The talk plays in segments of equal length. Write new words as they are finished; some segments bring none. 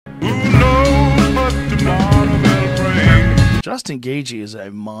Justin Gaethje is a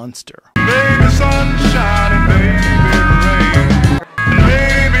monster. Baby sunshine and baby rain,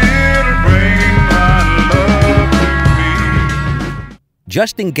 maybe it'll bring my love to me.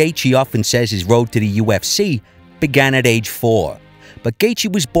 Justin Gaethje often says his road to the UFC began at age 4, but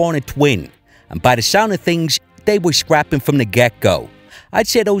Gaethje was born a twin, and by the sound of things, they were scrapping from the get-go. I'd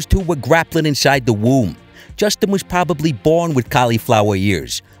say those two were grappling inside the womb. Justin was probably born with cauliflower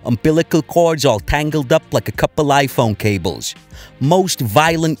ears, umbilical cords all tangled up like a couple iPhone cables. Most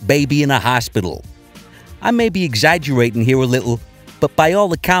violent baby in a hospital. I may be exaggerating here a little, but by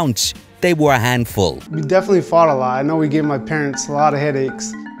all accounts, they were a handful. We definitely fought a lot. I know we gave my parents a lot of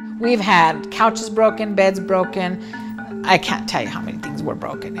headaches. We've had couches broken, beds broken. I can't tell you how many things were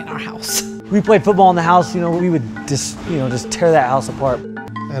broken in our house. We played football in the house, we would just tear that house apart.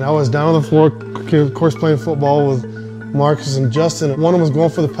 And I was down on the floor, of course, playing football with Marcus and Justin. One of them was going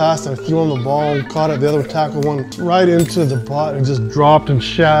for the pass, and I threw him the ball and caught it. The other tackle went right into the pot and just dropped and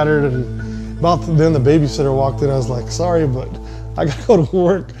shattered. And about then the babysitter walked in. I was like, sorry, but I gotta go to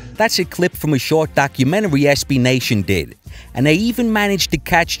work. That's a clip from a short documentary SB Nation did. And they even managed to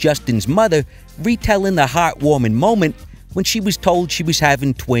catch Justin's mother retelling the heartwarming moment when she was told she was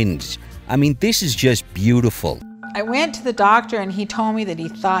having twins. I mean, this is just beautiful. I went to the doctor and he told me that he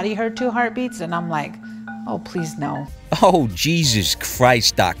thought he heard 2 heartbeats, and I'm like, oh, please no. Oh, Jesus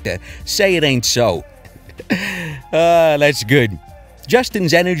Christ, doctor. Say it ain't so. That's good.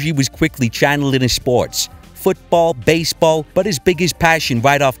 Justin's energy was quickly channeled into sports. Football, baseball, but his biggest passion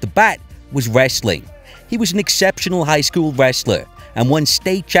right off the bat was wrestling. He was an exceptional high school wrestler and won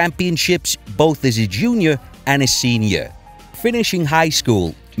state championships both as a junior and a senior. Finishing high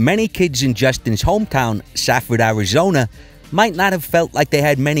school, many kids in Justin's hometown, Safford, Arizona, might not have felt like they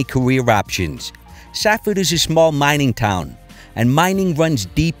had many career options. Safford is a small mining town, and mining runs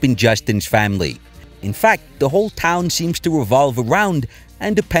deep in Justin's family. In fact, the whole town seems to revolve around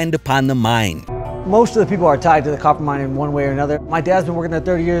and depend upon the mine. Most of the people are tied to the copper mine in one way or another. My dad's been working there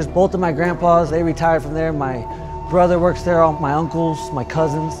 30 years. Both of my grandpas, they retired from there. My brother works there, all my uncles, my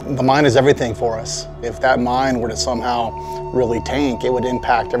cousins. The mine is everything for us. If that mine were to somehow really tank, it would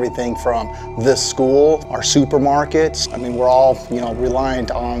impact everything from this school, our supermarkets. I mean, we're all,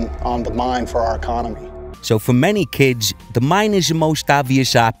 reliant on the mine for our economy. So for many kids, the mine is the most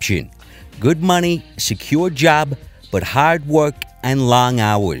obvious option. Good money, secure job, but hard work and long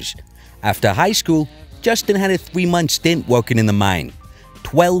hours. After high school, Justin had a 3-month stint working in the mine.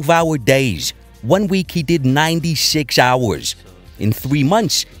 12-hour days. 1 week he did 96 hours. In 3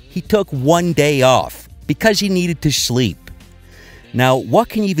 months, he took 1 day off because he needed to sleep. Now, what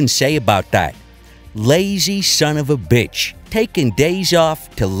can you even say about that? Lazy son of a bitch, taking days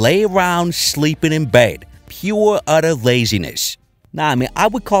off to lay around sleeping in bed. Pure, utter laziness. Nah, I mean, I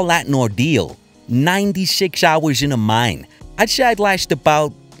would call that an ordeal. 96 hours in a mine. I'd say I'd last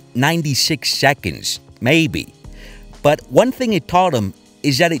about 96 seconds, maybe. But one thing it taught him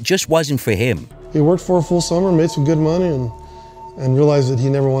is that it just wasn't for him. He worked for a full summer, made some good money, and realized that he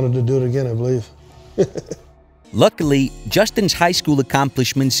never wanted to do it again, I believe. Luckily, Justin's high school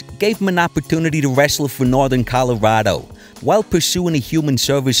accomplishments gave him an opportunity to wrestle for Northern Colorado while pursuing a human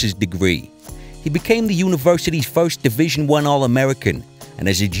services degree. He became the university's first Division I All-American, and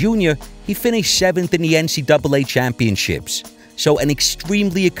as a junior, he finished 7th in the NCAA championships. So an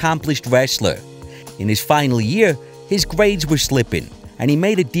extremely accomplished wrestler. In his final year, his grades were slipping, and he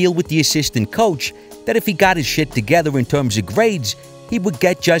made a deal with the assistant coach that if he got his shit together in terms of grades, he would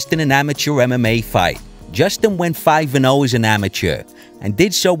get Justin an amateur MMA fight. Justin went 5-0 as an amateur, and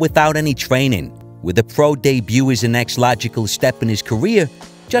did so without any training. With a pro debut as the next logical step in his career,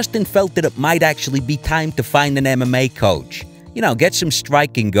 Justin felt that it might actually be time to find an MMA coach. Get some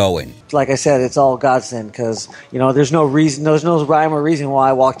striking going. Like I said, it's all godsend because, there's no rhyme or reason why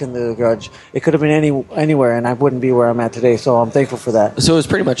I walked into the garage. It could have been anywhere and I wouldn't be where I'm at today, so I'm thankful for that. So it was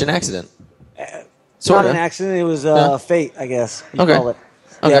pretty much an accident? Not an accident, it was fate, I guess you call it.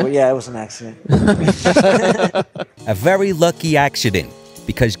 Okay. Yeah, it was an accident. A very lucky accident,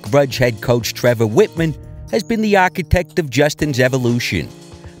 because Grudge head coach Trevor Whitman has been the architect of Justin's evolution.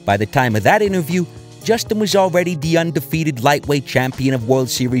 By the time of that interview, Justin was already the undefeated lightweight champion of World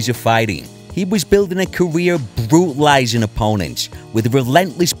Series of Fighting. He was building a career brutalizing opponents with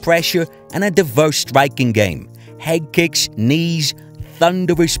relentless pressure and a diverse striking game. Head kicks, knees,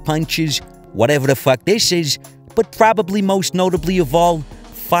 thunderous punches, whatever the fuck this is, but probably most notably of all,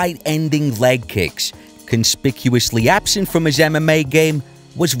 fight-ending leg kicks. Conspicuously absent from his MMA game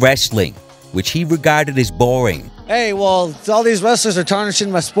was wrestling, which he regarded as boring. Hey, well, all these wrestlers are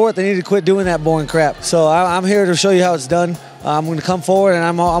tarnishing my sport. They need to quit doing that boring crap. So I'm here to show you how it's done. I'm going to come forward, and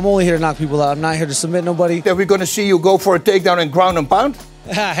I'm only here to knock people out. I'm not here to submit nobody. Are we going to see you go for a takedown and ground and pound?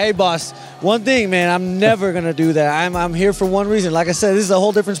 Hey, boss. One thing, man, I'm never going to do that. I'm here for one reason. Like I said, this is a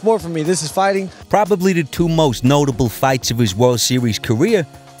whole different sport for me. This is fighting. Probably the two most notable fights of his World Series career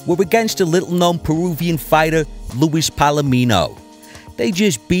were against a little-known Peruvian fighter, Luis Palomino. They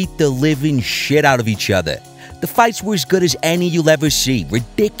just beat the living shit out of each other. The fights were as good as any you'll ever see.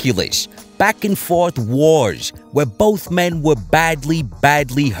 Ridiculous. Back and forth wars where both men were badly,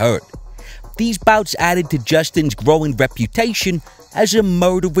 badly hurt. These bouts added to Justin's growing reputation as a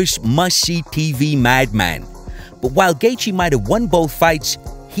murderous, must-see TV madman. But while Gaethje might have won both fights,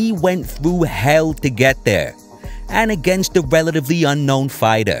 he went through hell to get there. And against a relatively unknown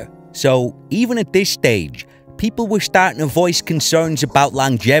fighter. So even at this stage, people were starting to voice concerns about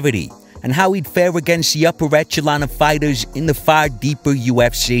longevity and how he'd fare against the upper echelon of fighters in the far deeper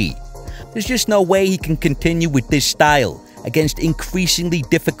UFC. There's just no way he can continue with this style against increasingly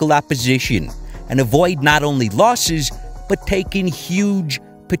difficult opposition and avoid not only losses, but taking huge,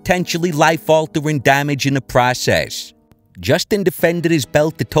 potentially life-altering damage in the process. Justin defended his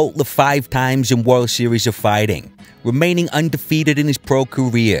belt a total of 5 times in World Series of Fighting, remaining undefeated in his pro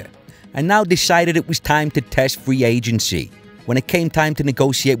career, and now decided it was time to test free agency. When it came time to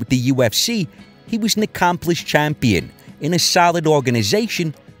negotiate with the UFC, he was an accomplished champion in a solid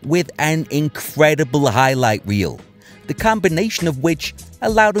organization with an incredible highlight reel, the combination of which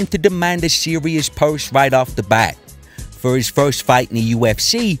allowed him to demand a serious purse right off the bat. For his first fight in the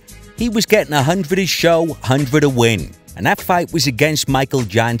UFC, he was getting 100 a show, 100 a win, and that fight was against Michael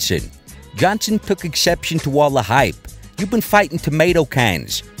Johnson. Johnson took exception to all the hype. You've been fighting tomato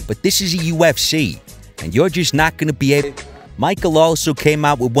cans, but this is a UFC, and you're just not going to be able... Michael also came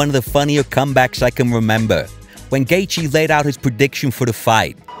out with one of the funnier comebacks I can remember, when Gaethje laid out his prediction for the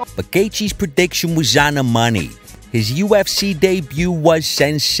fight. But Gaethje's prediction was on the money. His UFC debut was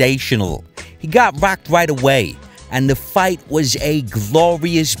sensational. He got rocked right away, and the fight was a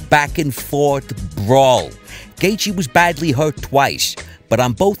glorious back-and-forth brawl. Gaethje was badly hurt twice, but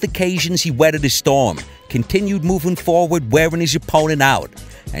on both occasions he weathered the storm, continued moving forward, wearing his opponent out.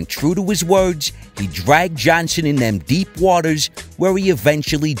 And true to his words, he dragged Johnson in them deep waters where he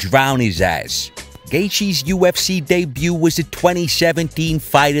eventually drowned his ass. Gaethje's UFC debut was the 2017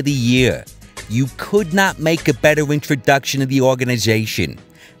 Fight of the Year. You could not make a better introduction to the organization.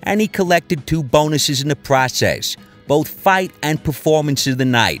 And he collected 2 bonuses in the process, both fight and performance of the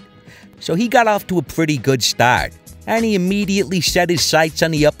night. So he got off to a pretty good start, and he immediately set his sights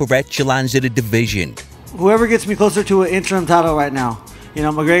on the upper echelons of the division. Whoever gets me closer to an interim title right now. You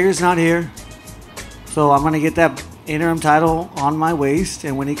know, McGregor's not here, so I'm going to get that interim title on my waist,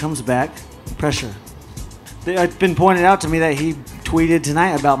 and when he comes back, pressure. It's been pointed out to me that he tweeted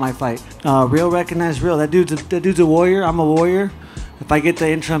tonight about my fight. Real recognize real. That dude's a warrior. I'm a warrior. If I get the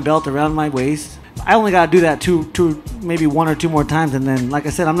interim belt around my waist, I only got to do that maybe 1 or 2 more times, and then, like I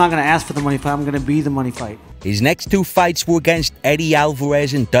said, I'm not going to ask for the money fight. I'm going to be the money fight. His next 2 fights were against Eddie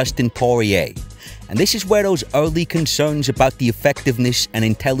Alvarez and Dustin Poirier. And this is where those early concerns about the effectiveness and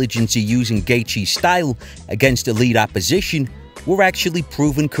intelligence of using Gaethje's style against elite opposition were actually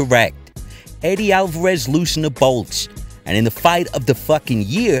proven correct. Eddie Alvarez loosened the bolts, and in the fight of the fucking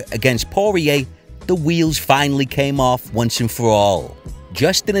year against Poirier, the wheels finally came off once and for all.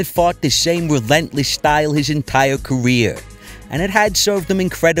 Justin had fought the same relentless style his entire career, and it had served him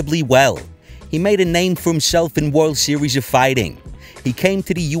incredibly well. He made a name for himself in World Series of Fighting. He came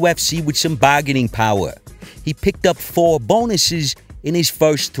to the UFC with some bargaining power. He picked up 4 bonuses in his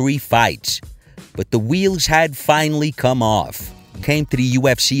first 3 fights. But the wheels had finally come off. He came to the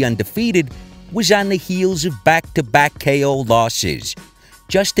UFC undefeated, was on the heels of back-to-back KO losses.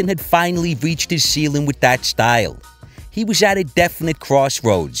 Justin had finally reached his ceiling with that style. He was at a definite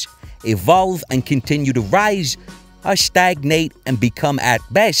crossroads: evolve and continue to rise, or stagnate and become at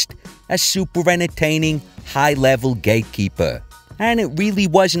best a super entertaining, high-level gatekeeper. And it really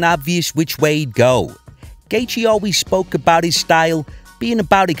wasn't obvious which way he'd go. Gaethje always spoke about his style being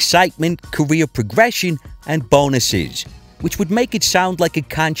about excitement, career progression, and bonuses, which would make it sound like a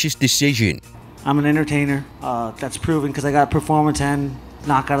conscious decision. I'm an entertainer. That's proven because I got performance and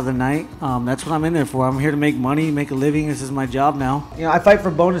knockout of the night. That's what I'm in there for. I'm here to make money, make a living. This is my job now. You know, I fight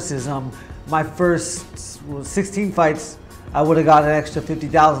for bonuses. My first 16 fights, I would have got an extra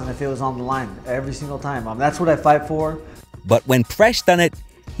 $50,000 if it was on the line every single time. That's what I fight for. But when pressed on it,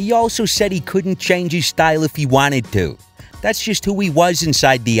 he also said he couldn't change his style if he wanted to. That's just who he was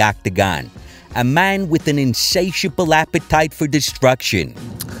inside the octagon. A man with an insatiable appetite for destruction.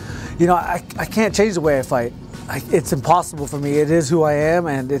 You know, I can't change the way I fight. It's impossible for me. It is who I am,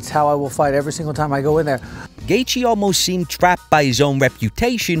 and it's how I will fight every single time I go in there. Gaethje almost seemed trapped by his own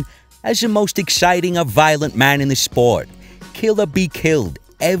reputation as the most exciting or violent man in the sport. Kill or be killed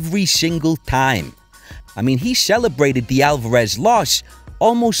every single time. I mean, he celebrated the Alvarez loss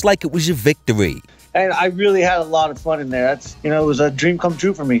almost like it was a victory. And I really had a lot of fun in there. That's, it was a dream come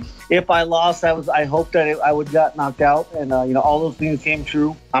true for me. If I lost, I hoped that I would got knocked out, and all those things came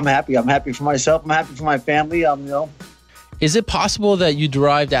true. I'm happy. I'm happy for myself. I'm happy for my family. Is it possible that you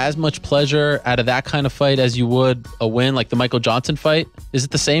derived as much pleasure out of that kind of fight as you would a win like the Michael Johnson fight? Is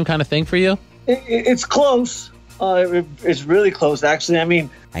it the same kind of thing for you? It's close. It's really close, actually.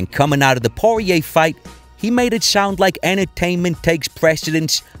 And coming out of the Poirier fight, he made it sound like entertainment takes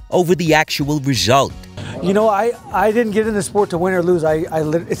precedence over the actual result. I didn't get in the sport to win or lose.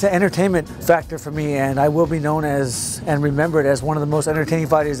 It's an entertainment factor for me, and I will be known as and remembered as one of the most entertaining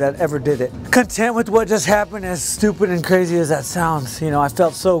fighters that ever did it. Content with what just happened, as stupid and crazy as that sounds. I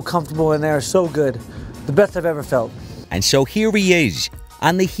felt so comfortable in there, so good. The best I've ever felt. And so here he is,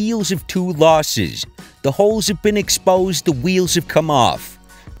 on the heels of 2 losses. The holes have been exposed, the wheels have come off.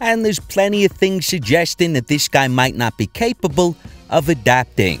 And there's plenty of things suggesting that this guy might not be capable of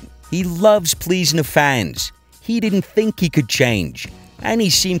adapting. He loves pleasing the fans. He didn't think he could change, and he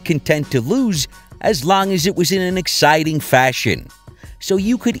seemed content to lose as long as it was in an exciting fashion. So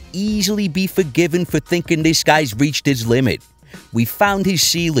you could easily be forgiven for thinking this guy's reached his limit. We found his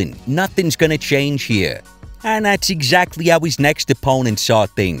ceiling. Nothing's gonna change here. And that's exactly how his next opponent saw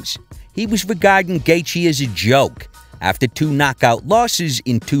things. He was regarding Gaethje as a joke. After 2 knockout losses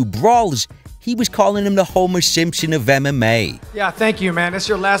in 2 brawls, he was calling him the Homer Simpson of MMA. Yeah, thank you, man. It's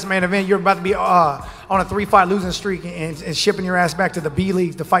your last main event. You're about to be on a 3-fight losing streak and shipping your ass back to the B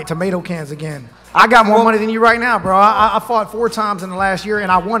League to fight tomato cans again. I got more money than you right now, bro. I fought 4 times in the last year,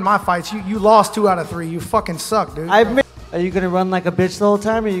 and I won my fights. You lost 2 out of 3. You fucking suck, dude. Are you gonna run like a bitch the whole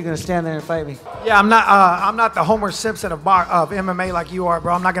time, or are you gonna stand there and fight me? Yeah, I'm not the Homer Simpson of MMA like you are,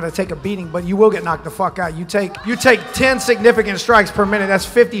 bro. I'm not gonna take a beating, but you will get knocked the fuck out. You take 10 significant strikes per minute. That's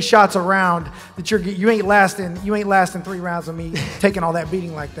 50 shots a round. That you ain't lasting 3 rounds of me taking all that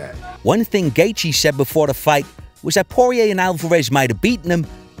beating like that. One thing Gaethje said before the fight was that Poirier and Alvarez might have beaten him,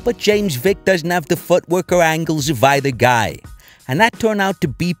 but James Vick doesn't have the footwork or angles of either guy. And that turned out to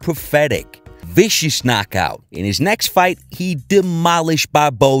be prophetic. Vicious knockout. In his next fight, he demolished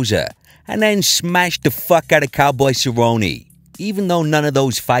Barboza and then smashed the fuck out of Cowboy Cerrone. Even though none of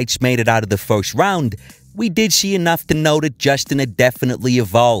those fights made it out of the first round, we did see enough to know that Justin had definitely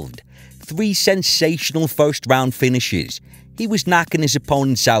evolved. 3 sensational first-round finishes. He was knocking his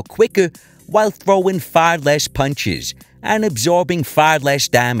opponents out quicker while throwing far less punches and absorbing far less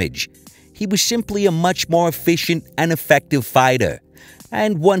damage. He was simply a much more efficient and effective fighter,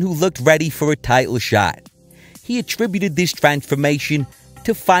 and one who looked ready for a title shot. He attributed this transformation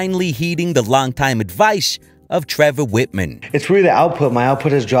to finally heeding the longtime advice of Trevor Whitman. It's really the output. My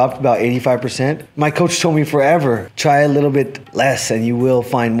output has dropped about 85%. My coach told me forever, try a little bit less and you will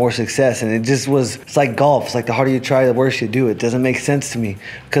find more success. And it's like golf. It's like the harder you try, the worse you do. It doesn't make sense to me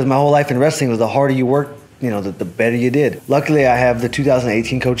because my whole life in wrestling was the harder you work, the better you did. Luckily, I have the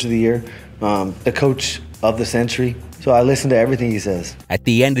 2018 Coach of the Year, the Coach of the Century. So I listen to everything he says. At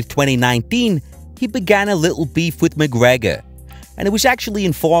the end of 2019, he began a little beef with McGregor, and it was actually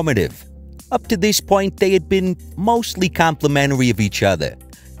informative. Up to this point, they had been mostly complimentary of each other.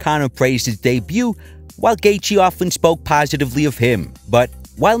 Conor praised his debut, while Gaethje often spoke positively of him. But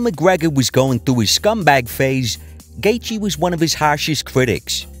while McGregor was going through his scumbag phase, Gaethje was one of his harshest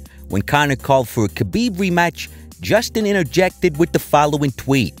critics. When Conor called for a Khabib rematch, Justin interjected with the following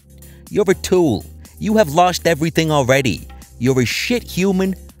tweet: "You're a tool. You have lost everything already. You're a shit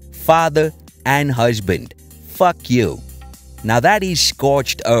human, father, and husband. Fuck you." Now that is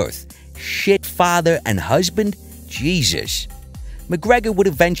scorched earth. Shit father and husband? Jesus. McGregor would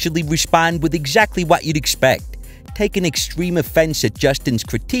eventually respond with exactly what you'd expect, taking extreme offense at Justin's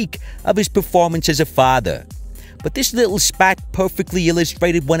critique of his performance as a father. But this little spat perfectly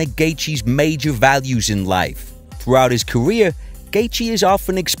illustrated one of Gaethje's major values in life. Throughout his career, Gaethje has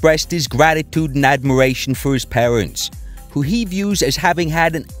often expressed his gratitude and admiration for his parents, who he views as having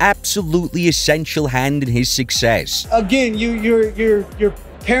had an absolutely essential hand in his success. Again, your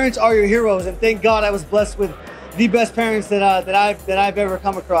parents are your heroes, and thank God I was blessed with the best parents that I've ever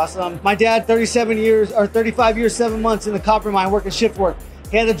come across. My dad, 35 years, 7 months in the copper mine working shift work.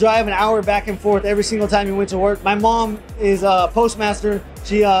 He had to drive an hour back and forth every single time he went to work. My mom is a postmaster.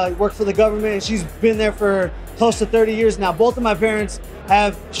 She worked for the government, and she's been there for close to 30 years now. Both of my parents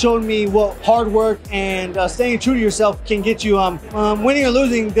have shown me what hard work and staying true to yourself can get you. Winning or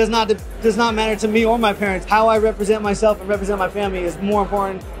losing does not matter to me or my parents. How I represent myself and represent my family is more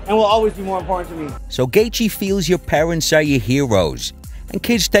important and will always be more important to me. So Gaethje feels your parents are your heroes, and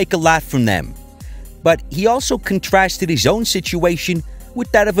kids take a lot from them. But he also contrasted his own situation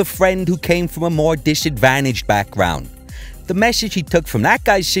with that of a friend who came from a more disadvantaged background. The message he took from that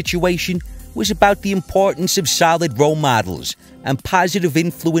guy's situation was about the importance of solid role models and positive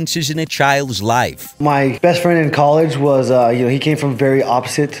influences in a child's life. My best friend in college was, he came from very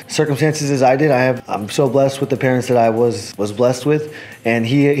opposite circumstances as I did. I'm so blessed with the parents that I was blessed with, and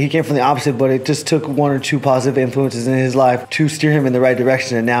he came from the opposite, but it just took one or two positive influences in his life to steer him in the right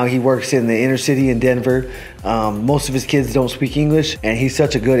direction, and now he works in the inner city in Denver. Most of his kids don't speak English, and he's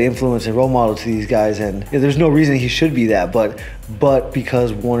such a good influence and role model to these guys, and there's no reason he should be that, but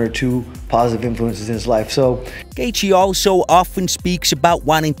because one or two positive influences in his life. So Gaethje also often speaks about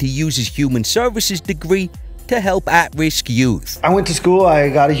wanting to use his human services degree to help at-risk youth. I went to school, I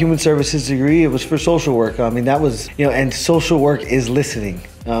got a human services degree. It was for social work. I mean, that was, and social work is listening.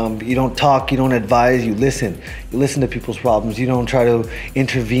 You don't talk, you don't advise, you listen. You listen to people's problems. You don't try to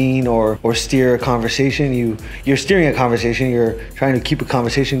intervene or steer a conversation. You're steering a conversation, you're trying to keep a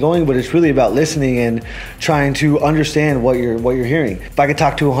conversation going, but it's really about listening and trying to understand what you're hearing. If I could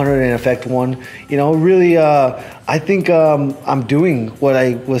talk to 100 and affect one, really, I think I'm doing what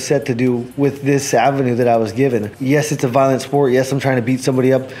I was set to do with this avenue that I was given. Yes, it's a violent sport. Yes, I'm trying to beat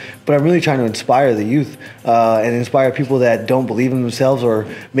somebody up, but I'm really trying to inspire the youth and inspire people that don't believe in themselves or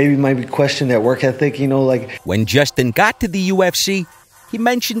maybe might question their work ethic, When Justin got to the UFC, he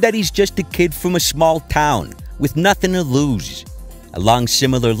mentioned that he's just a kid from a small town with nothing to lose. Along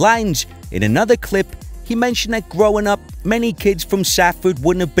similar lines, in another clip, he mentioned that growing up, many kids from Safford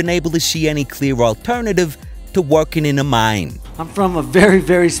wouldn't have been able to see any clear alternative to working in a mine. I'm from a very,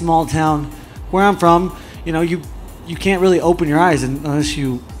 very small town. Where I'm from, you can't really open your eyes unless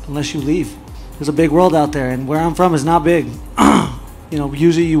you leave. There's a big world out there, and where I'm from is not big.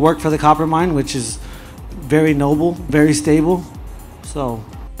 Usually you work for the copper mine, which is very noble, very stable. So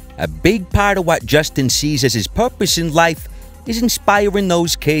a big part of what Justin sees as his purpose in life is inspiring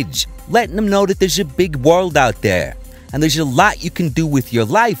those kids, letting them know that there's a big world out there, and there's a lot you can do with your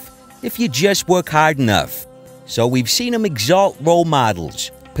life if you just work hard enough. So we've seen him exalt role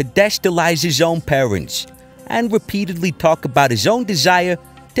models, pedestalize his own parents, and repeatedly talk about his own desire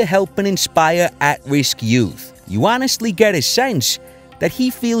to help and inspire at-risk youth. You honestly get a sense that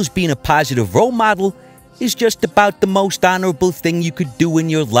he feels being a positive role model is just about the most honorable thing you could do in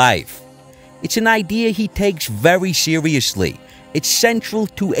your life. It's an idea he takes very seriously. It's central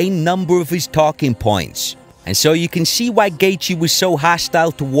to a number of his talking points. And so you can see why Gaethje was so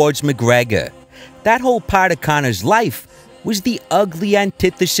hostile towards McGregor. That whole part of Conor's life was the ugly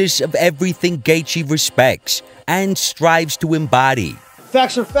antithesis of everything Gaethje respects and strives to embody.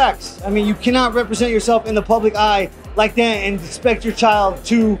 Facts are facts. I mean, you cannot represent yourself in the public eye like that and expect your child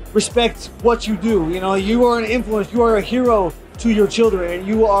to respect what you do. You are an influence, you are a hero to your children, and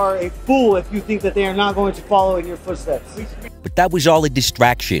you are a fool if you think that they are not going to follow in your footsteps. But that was all a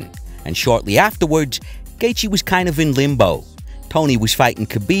distraction, and shortly afterwards, Gaethje was kind of in limbo. Tony was fighting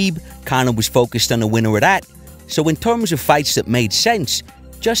Khabib, Conor was focused on the winner of that, so in terms of fights that made sense,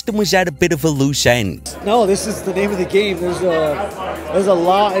 Justin was at a bit of a loose end. No, this is the name of the game. There's a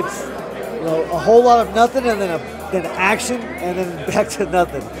lot. It's a whole lot of nothing, and then action, and then back to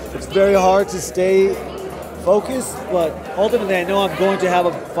nothing. It's very hard to stay focused, but ultimately I know I'm going to have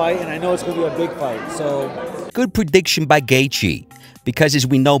a fight, and I know it's going to be a big fight. So good prediction by Gaethje, because as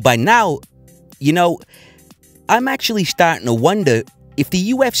we know by now, I'm actually starting to wonder if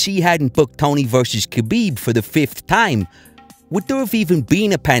the UFC hadn't booked Tony versus Khabib for the 5th time, would there have even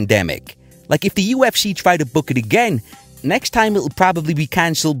been a pandemic? Like, if the UFC tried to book it again, next time it'll probably be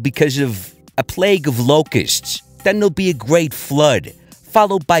cancelled because of a plague of locusts. Then there'll be a great flood,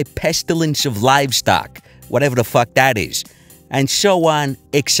 followed by pestilence of livestock, whatever the fuck that is, and so on,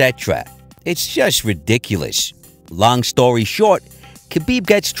 etc. It's just ridiculous. Long story short, Khabib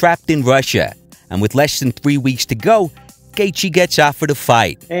gets trapped in Russia, and with less than 3 weeks to go, Gaethje gets offered a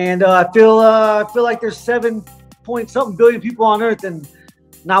fight. And I feel like there's 7-point-something billion people on Earth, and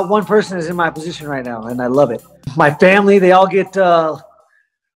not one person is in my position right now, and I love it. My family, they all get,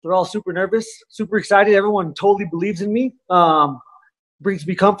 they're all super nervous, super excited. Everyone totally believes in me, brings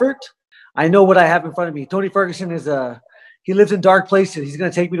me comfort. I know what I have in front of me. Tony Ferguson is he lives in dark places. He's going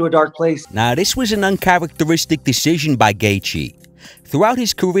to take me to a dark place. Now, this was an uncharacteristic decision by Gaethje. Throughout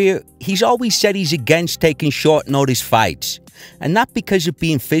his career, he's always said he's against taking short-notice fights, and not because of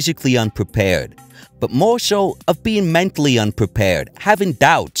being physically unprepared, but more so of being mentally unprepared, having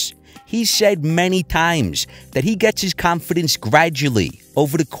doubts. He's said many times that he gets his confidence gradually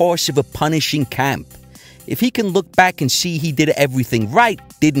over the course of a punishing camp. If he can look back and see he did everything right,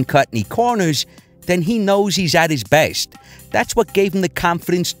 didn't cut any corners, then he knows he's at his best. That's what gave him the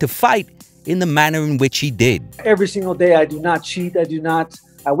confidence to fight in the manner in which he did. Every single day I do not cheat.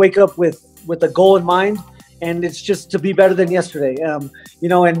 I wake up with a goal in mind, and it's just to be better than yesterday. You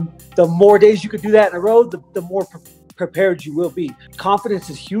know, and the more days you could do that in a row, the more prepared you will be. Confidence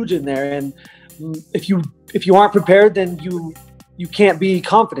is huge in there, and if you aren't prepared, then you can't be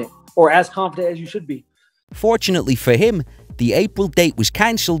confident, or as confident as you should be. Fortunately for him, the April date was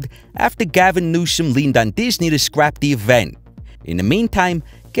cancelled after Gavin Newsom leaned on Disney to scrap the event. In the meantime,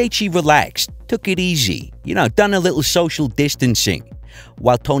 Gaethje relaxed, took it easy, done a little social distancing,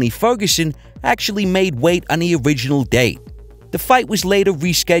 while Tony Ferguson actually made weight on the original date. The fight was later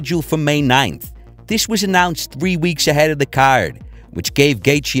rescheduled for May 9th. This was announced 3 weeks ahead of the card, which gave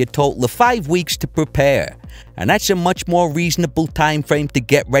Gaethje a total of 5 weeks to prepare, and that's a much more reasonable time frame to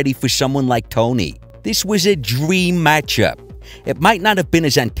get ready for someone like Tony. This was a dream matchup. It might not have been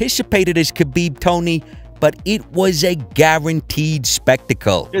as anticipated as Khabib-Tony, but it was a guaranteed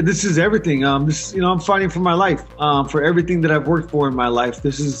spectacle. Yeah, this is everything. I'm fighting for my life, for everything that I've worked for in my life.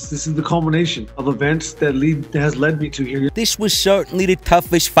 This is the culmination of events that has led me to here. This was certainly the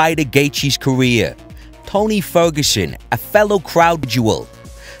toughest fight of Gaethje's career. Tony Ferguson, a fellow crowd jewel.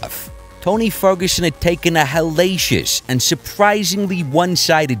 Tony Ferguson had taken a hellacious and surprisingly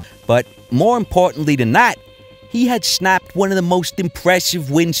one-sided, but more importantly than that, he had snapped one of the most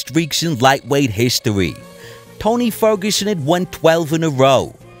impressive win streaks in lightweight history. Tony Ferguson had won 12 in a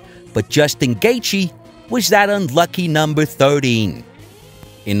row, but Justin Gaethje was that unlucky number 13.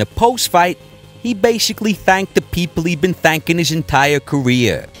 In the post-fight, he basically thanked the people he'd been thanking his entire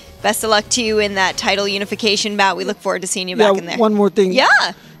career. Best of luck to you in that title unification bout. We look forward to seeing you back in there. One more thing. Yeah.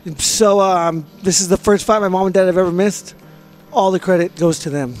 So this is the first fight my mom and dad have ever missed. All the credit goes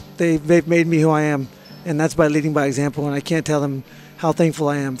to them. They've made me who I am, and that's by leading by example. And I can't tell them how thankful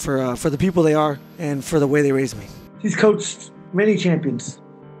I am for the people they are and for the way they raised me. He's coached many champions.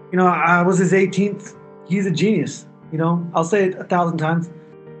 I was his 18th. He's a genius. I'll say it 1,000 times.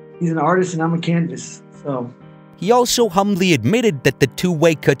 He's an artist and I'm a canvas. So. He also humbly admitted that the 2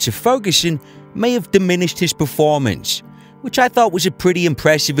 weight cuts of Ferguson may have diminished his performance, which I thought was a pretty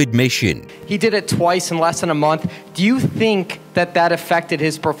impressive admission. He did it twice in less than a month. Do you think that affected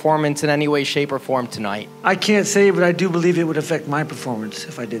his performance in any way, shape, or form tonight? I can't say, but I do believe it would affect my performance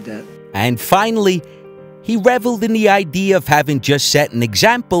if I did that. And finally, he reveled in the idea of having just set an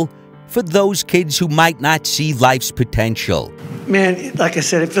example for those kids who might not see life's potential. Man, like I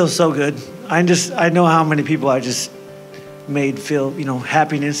said, it feels so good. I know how many people I just made feel,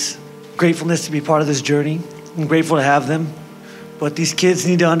 happiness, gratefulness to be part of this journey. I'm grateful to have them. But these kids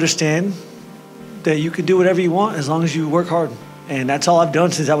need to understand that you can do whatever you want as long as you work hard. And that's all I've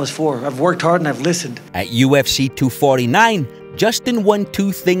done since I was 4. I've worked hard and I've listened. At UFC 249, Justin won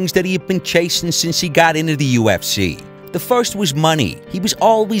 2 things that he had been chasing since he got into the UFC. The first was money. He was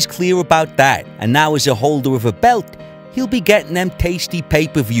always clear about that. And now as a holder of a belt, he'll be getting them tasty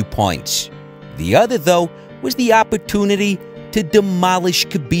pay-per-view points. The other, though, was the opportunity to demolish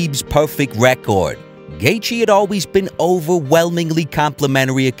Khabib's perfect record. Gaethje had always been overwhelmingly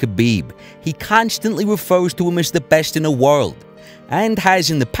complimentary of Khabib. He constantly refers to him as the best in the world, and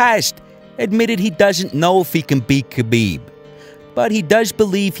has in the past admitted he doesn't know if he can beat Khabib. But he does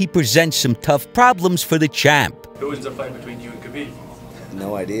believe he presents some tough problems for the champ. Who wins a fight between you and Khabib?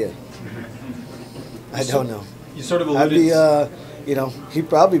 No idea. I don't know. You sort of alluded he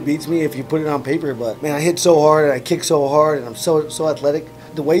probably beats me if you put it on paper, but man, I hit so hard and I kick so hard and I'm so athletic.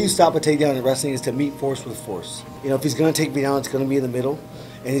 The way you stop a takedown in wrestling is to meet force with force. If he's going to take me down, it's going to be in the middle,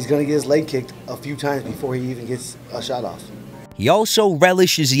 and he's going to get his leg kicked a few times before he even gets a shot off. He also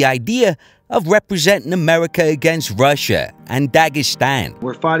relishes the idea of representing America against Russia and Dagestan.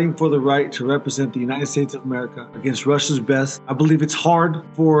 We're fighting for the right to represent the United States of America against Russia's best. I believe it's hard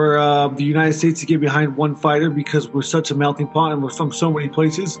for the United States to get behind one fighter because we're such a melting pot and we're from so many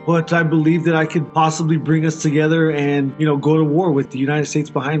places. But I believe that I could possibly bring us together and, go to war with the United States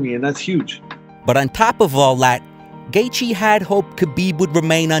behind me, and that's huge. But on top of all that, Gaethje had hoped Khabib would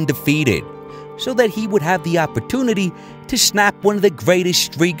remain undefeated, so that he would have the opportunity to snap one of the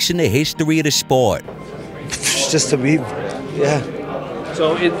greatest streaks in the history of the sport. Just to be, yeah.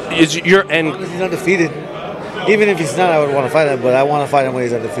 So is your end? He's undefeated. Even if he's not, I would want to fight him, but I want to fight him when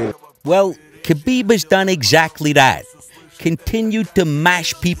he's undefeated. Well, Khabib has done exactly that. continued to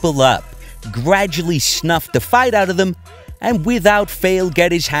mash people up, gradually snuff the fight out of them, and without fail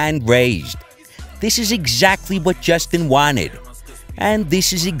get his hand raised. This is exactly what Justin wanted. And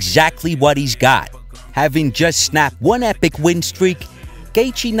this is exactly what he's got. Having just snapped one epic win streak,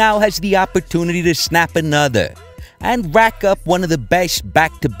 Gaethje now has the opportunity to snap another and rack up one of the best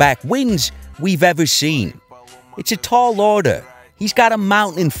back-to-back wins we've ever seen. It's a tall order. He's got a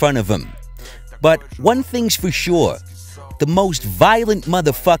mountain in front of him. But one thing's for sure, the most violent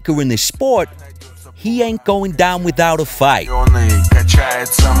motherfucker in the sport, he ain't going down without a fight.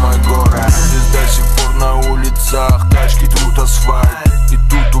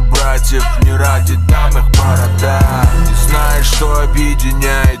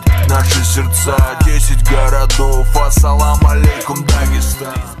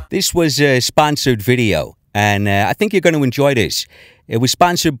 This was a sponsored video, and I think you're going to enjoy this. It was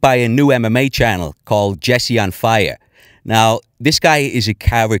sponsored by a new MMA channel called Jesse on Fire. Now, this guy is a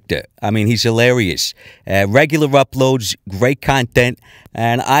character. I mean, he's hilarious. Regular uploads, great content,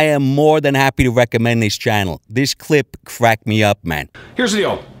 and I am more than happy to recommend this channel. This clip cracked me up, man. Here's the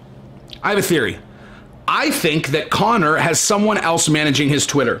deal. I have a theory. I think that Conor has someone else managing his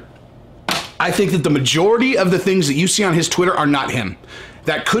Twitter. I think that the majority of the things that you see on his Twitter are not him.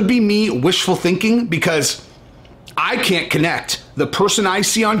 That could be me wishful thinking, because I can't connect the person I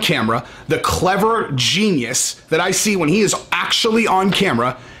see on camera, the clever genius that I see when he is actually on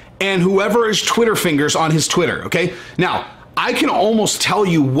camera, and whoever is Twitter fingers on his Twitter, okay? Now, I can almost tell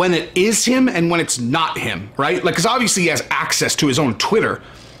you when it is him and when it's not him, right? Like, because obviously he has access to his own Twitter,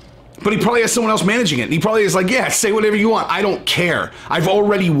 but he probably has someone else managing it. And he probably is like, yeah, say whatever you want. I don't care. I've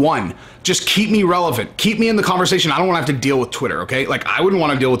already won. Just keep me relevant. Keep me in the conversation. I don't want to have to deal with Twitter, okay? Like, I wouldn't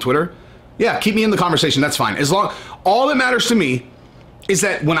want to deal with Twitter. Yeah, keep me in the conversation. That's fine. As long, all that matters to me is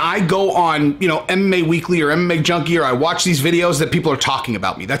that when I go on, you know, MMA Weekly or MMA Junkie, or I watch these videos, that people are talking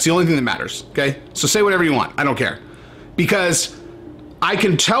about me. That's the only thing that matters, okay? So say whatever you want. I don't care. Because I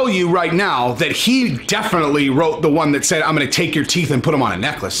can tell you right now that he definitely wrote the one that said, I'm going to take your teeth and put them on a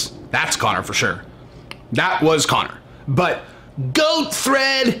necklace. That's Conor for sure. That was Conor. But GOAT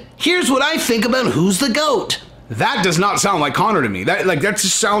thread, here's what I think about who's the GOAT. That does not sound like Conor to me. That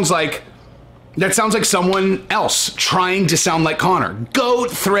just sounds like, that sounds like someone else trying to sound like Conor.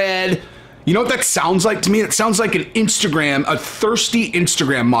 GOAT thread. You know what that sounds like to me? It sounds like an Instagram, a thirsty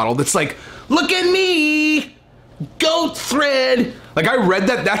Instagram model that's like, look at me, GOAT thread. Like, I read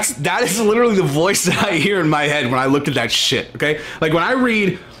that, that is literally the voice that I hear in my head when I looked at that shit, okay? Like, when I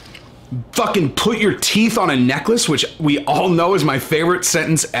read fucking put your teeth on a necklace, which we all know is my favorite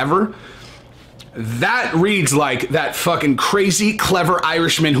sentence ever, that reads like that fucking crazy, clever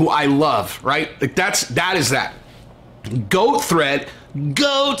Irishman who I love, right? Like, that is that. GOAT thread,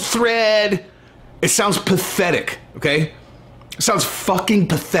 GOAT thread. It sounds pathetic, okay? It sounds fucking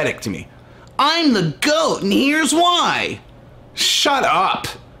pathetic to me. I'm the GOAT, and here's why. Shut up,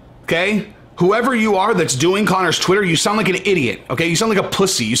 okay? Whoever you are that's doing Conor's Twitter, you sound like an idiot, okay? You sound like a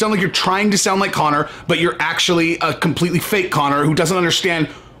pussy. You sound like you're trying to sound like Conor, but you're actually a completely fake Conor who doesn't understand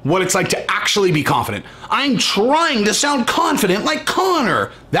what it's like to actually be confident. I'm trying to sound confident like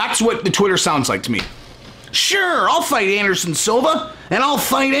Conor. That's what the Twitter sounds like to me. Sure, I'll fight Anderson Silva, and I'll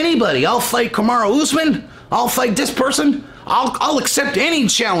fight anybody. I'll fight Kamaru Usman. I'll fight this person. I'll accept any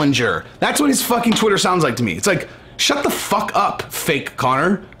challenger. That's what his fucking Twitter sounds like to me. It's like, shut the fuck up, fake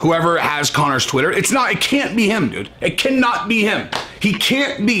Conor. Whoever has Conor's Twitter. It can't be him, dude. It cannot be him. He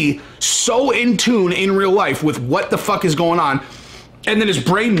can't be so in tune in real life with what the fuck is going on, and then his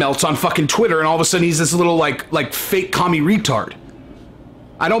brain melts on fucking Twitter, and all of a sudden he's this little like fake commie retard.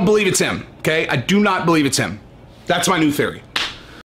 I don't believe it's him, okay? I do not believe it's him. That's my new theory.